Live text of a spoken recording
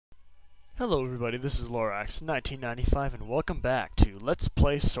Hello everybody, this is Lorax1995 and welcome back to Let's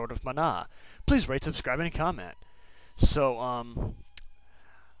Play Sword of Mana. Please rate, subscribe, and comment. So,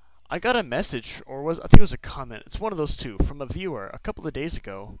 I got a message, or I think it was a comment, it's one of those two, from a viewer a couple of days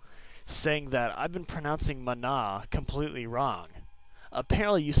ago, saying that I've been pronouncing Mana completely wrong.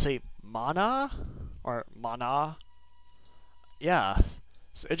 Apparently you say Mana? Or Mana? Yeah.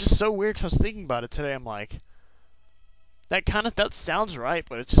 So it's just so weird because I was thinking about it today, I'm like, that sounds right,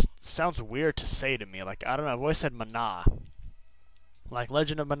 but it just sounds weird to say to me. Like, I don't know, I've always said Mana. Like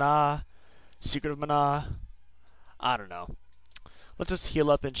Legend of Mana, Secret of Mana, I don't know. Let's just heal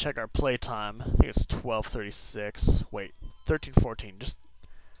up and check our playtime. I think it's 12:36. Wait, 13:14. Just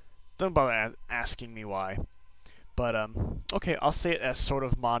don't bother asking me why. But, okay, I'll say it as sort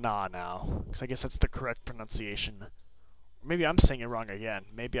of Mana now, because I guess that's the correct pronunciation. Maybe I'm saying it wrong again.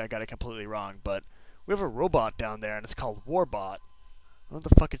 Maybe I got it completely wrong, but we have a robot down there, and it's called Warbot. I don't know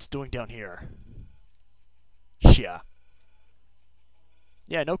what the fuck it's doing down here. Shia.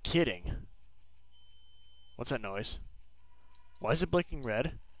 Yeah, no kidding. What's that noise? Why is it blinking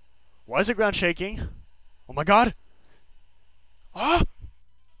red? Why is the ground shaking? Oh my god! Ah!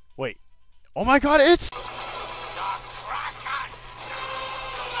 Wait. Oh my god, it's... The Kraken!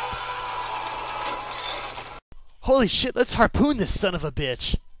 Holy shit, let's harpoon this son of a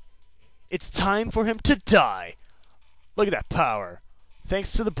bitch! It's time for him to die! Look at that power.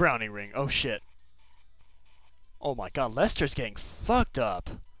 Thanks to the brownie ring. Oh shit. Oh my god, Lester's getting fucked up.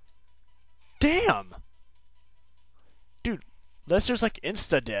 Damn! Dude, Lester's like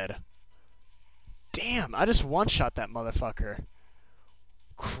insta-dead. Damn, I just one-shot that motherfucker.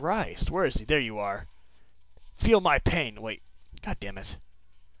 Christ, where is he? There you are. Feel my pain. Wait, god damn it.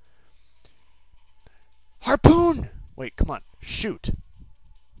 Harpoon! Wait, come on, shoot.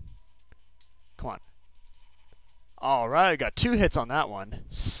 Come on. Alright, I got 2 hits on that one.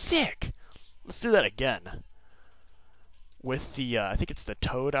 Sick! Let's do that again. With the, I think it's the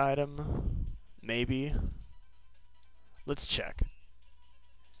toad item. Maybe. Let's check.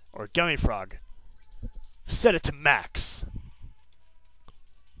 Or gummy frog. Set it to max.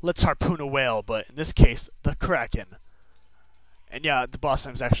 Let's harpoon a whale, but in this case, the Kraken. And yeah, the boss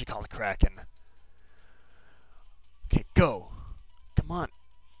name is actually called Kraken. Okay, go. Come on.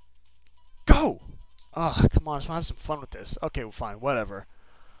 Go! Oh, come on, I just want to have some fun with this. Okay, well, fine, whatever.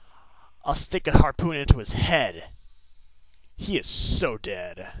 I'll stick a harpoon into his head. He is so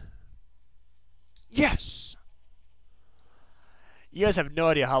dead. Yes! You guys have no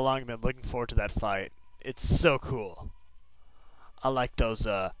idea how long I've been looking forward to that fight. It's so cool. I like those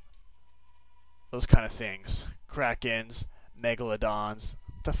kind of things. Krakens, Megalodons.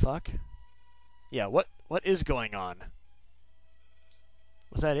 What the fuck? Yeah, what is going on?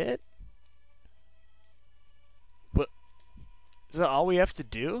 Was that it? Is that all we have to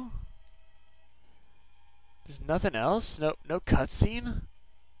do? There's nothing else? No cutscene?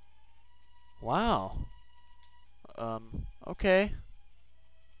 Wow. Okay.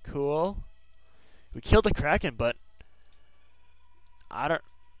 Cool. We killed the Kraken, but I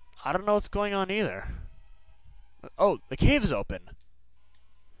don't know what's going on either. Oh, the cave is open.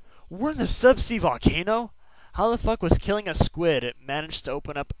 We're in the Subsea Volcanoe? How the fuck was killing a squid it managed to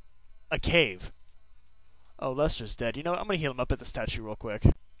open up a cave? Oh, Lester's dead. You know what? I'm gonna heal him up at the statue real quick.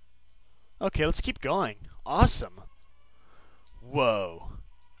 Okay, let's keep going. Awesome. Whoa.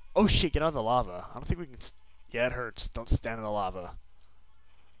 Oh shit, get out of the lava. I don't think we can... Yeah, it hurts. Don't stand in the lava.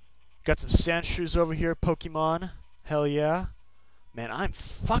 Got some sand shrews over here, Pokemon. Hell yeah. Man, I'm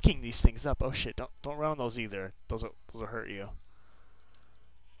fucking these things up. Oh shit, don't run on those either. Those will hurt you.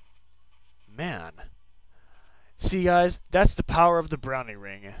 Man. See guys, that's the power of the brownie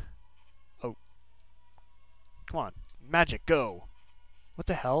ring. Oh. Come on. Magic, go. What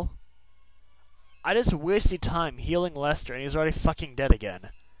the hell? I just wasted time healing Lester and he's already fucking dead again.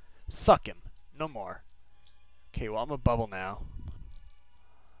 Fuck him. No more. Okay, well, I'm a bubble now.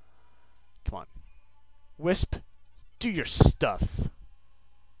 Come on. Wisp, do your stuff.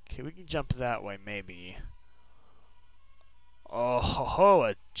 Okay, we can jump that way, maybe. Oh ho ho,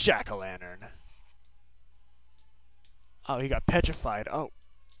 a jack-o'-lantern. Oh, he got petrified. Oh.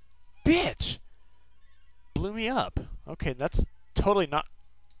 Bitch! Blew me up. Okay, that's totally not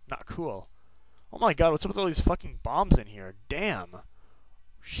cool. Oh my god, what's up with all these fucking bombs in here? Damn.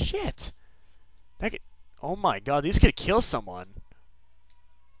 Shit. That could... Oh my god, these could kill someone.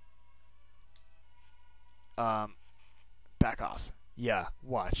 Back off. Yeah,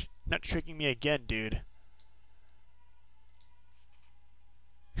 watch. Not tricking me again, dude.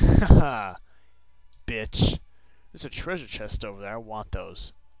 Haha. Bitch. There's a treasure chest over there. I want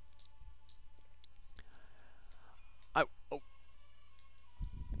those. Oh.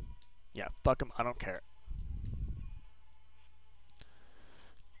 Yeah, fuck him. I don't care.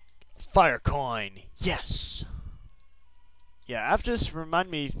 Fire coin. Yes. Yeah, after this,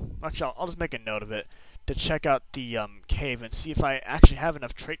 remind me. Actually, I'll just make a note of it to check out the cave and see if I actually have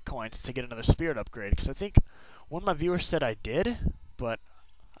enough trait coins to get another spirit upgrade. Because I think one of my viewers said I did, but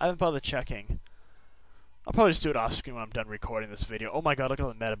I haven't bothered checking. I'll probably just do it off screen when I'm done recording this video. Oh my god, look at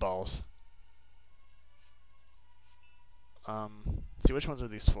all the meta balls. Let's see, which ones are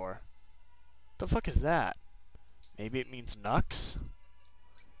these for? The fuck is that? Maybe it means Nux?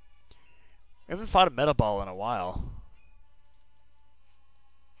 We haven't fought a meta ball in a while.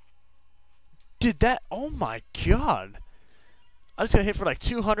 Did that? Oh my god! I just got hit for like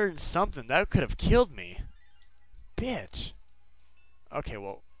 200 and something. That could have killed me. Bitch. Okay,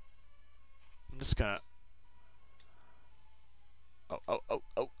 well. I'm just gonna.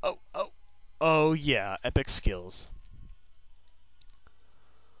 Oh yeah, epic skills.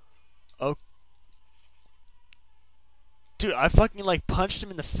 Oh. Dude, I fucking like punched him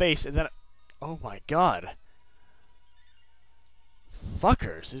in the face and then. Oh my god.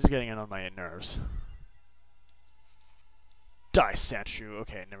 Fuckers. This is getting on my nerves. Die, Sanchu.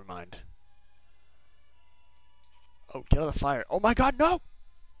 Okay, never mind. Oh, get out of the fire. Oh my god, no!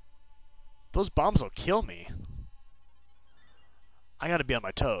 Those bombs will kill me. I gotta be on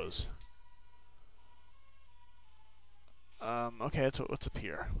my toes. Okay, what's up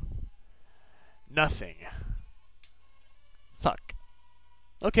here? Nothing. Fuck.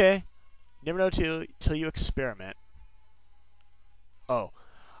 Okay. Never know till you experiment. Oh,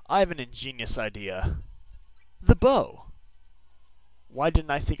 I have an ingenious idea. The bow. Why didn't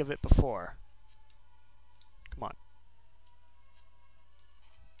I think of it before? Come on.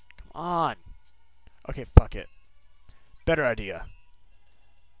 Come on. Okay, fuck it. Better idea.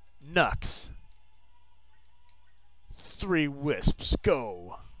 Nux. 3 wisps,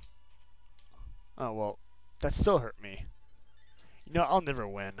 go. Oh, well, that still hurt me. You know, I'll never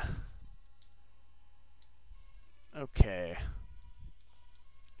win. Okay.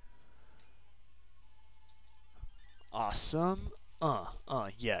 Awesome.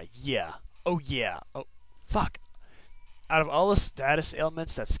 Yeah. Oh, yeah. Oh, fuck. Out of all the status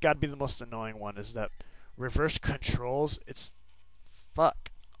ailments, that's gotta be the most annoying one, is that reverse controls. It's... Fuck.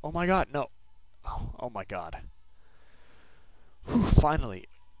 Oh my god, no. Oh my god. Whew, finally.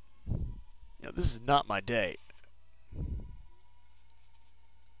 You know, this is not my day.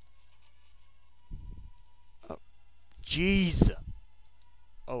 Oh, jeez.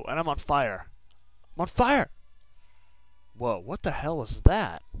 Oh, and I'm on fire. I'm on fire! Whoa, what the hell was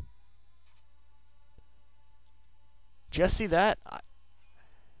that? Did you guys see that?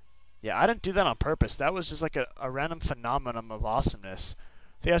 Yeah, I didn't do that on purpose. That was just like a random phenomenon of awesomeness.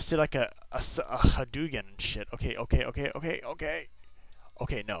 They just did like a Hadouken and shit. Okay. Okay,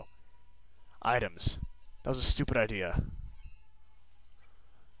 no. Items. That was a stupid idea.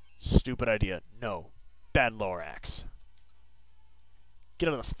 Stupid idea. No. Bad Lorax. Get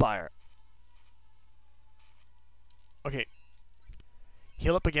out of the fire. Okay.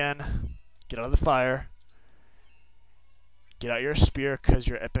 Heal up again. Get out of the fire. Get out your spear because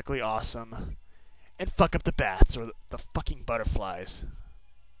you're epically awesome. And fuck up the bats or the fucking butterflies.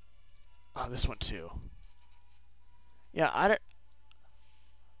 Oh, this one too. Yeah, I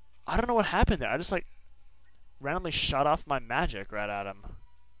don't know what happened there. I just like randomly shot off my magic right at him.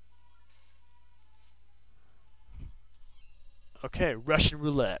 Okay, Russian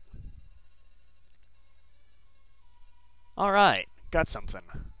roulette. Alright, got something.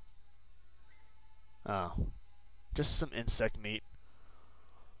 Oh. Just some insect meat.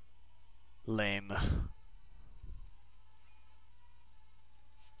 Lame.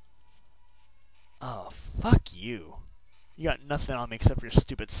 Oh, fuck you. You got nothing on me except for your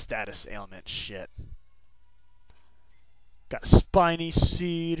stupid status ailment shit. Got spiny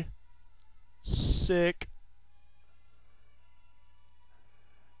seed. Sick.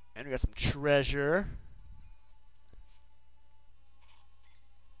 And we got some treasure.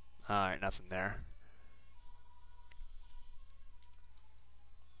 Alright, nothing there.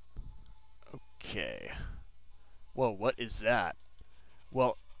 Okay. Whoa, what is that?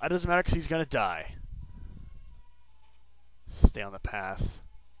 Well, that doesn't matter because he's gonna die. Stay on the path.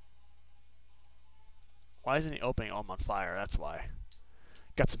 Why isn't he opening? Oh, I'm on fire, that's why.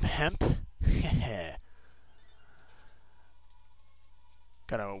 Got some hemp.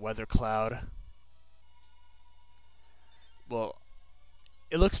 Got a weather cloud. Well,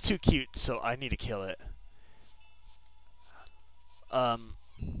 it looks too cute, so I need to kill it.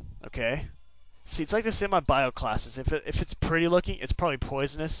 Okay. See, it's like this in my bio classes. If it's pretty looking, it's probably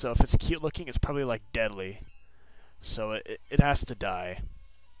poisonous. So if it's cute looking, it's probably like deadly. So it has to die.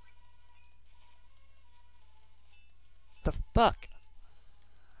 The fuck?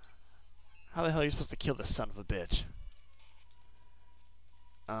 How the hell are you supposed to kill this son of a bitch?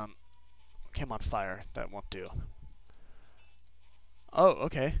 Okay, I'm on fire. That won't do. Oh,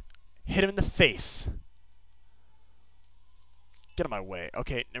 okay. Hit him in the face. Get out of my way.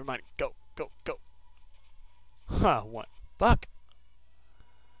 Okay, never mind. Go, go, go. Huh, what? Fuck.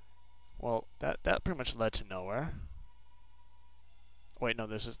 Well, that pretty much led to nowhere. Wait, no,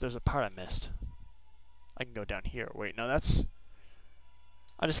 there's a part I missed. I can go down here. Wait, no, that's...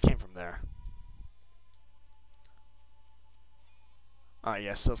 I just came from there. Alright,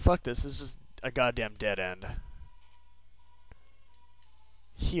 yeah, so fuck this. This is a goddamn dead end.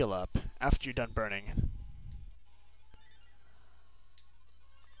 Heal up after you're done burning.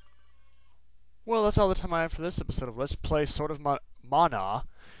 Well, that's all the time I have for this episode of Let's Play Sword of Mana.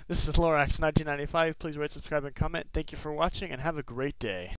 This is Lorax1995. Please rate, subscribe, and comment. Thank you for watching, and have a great day.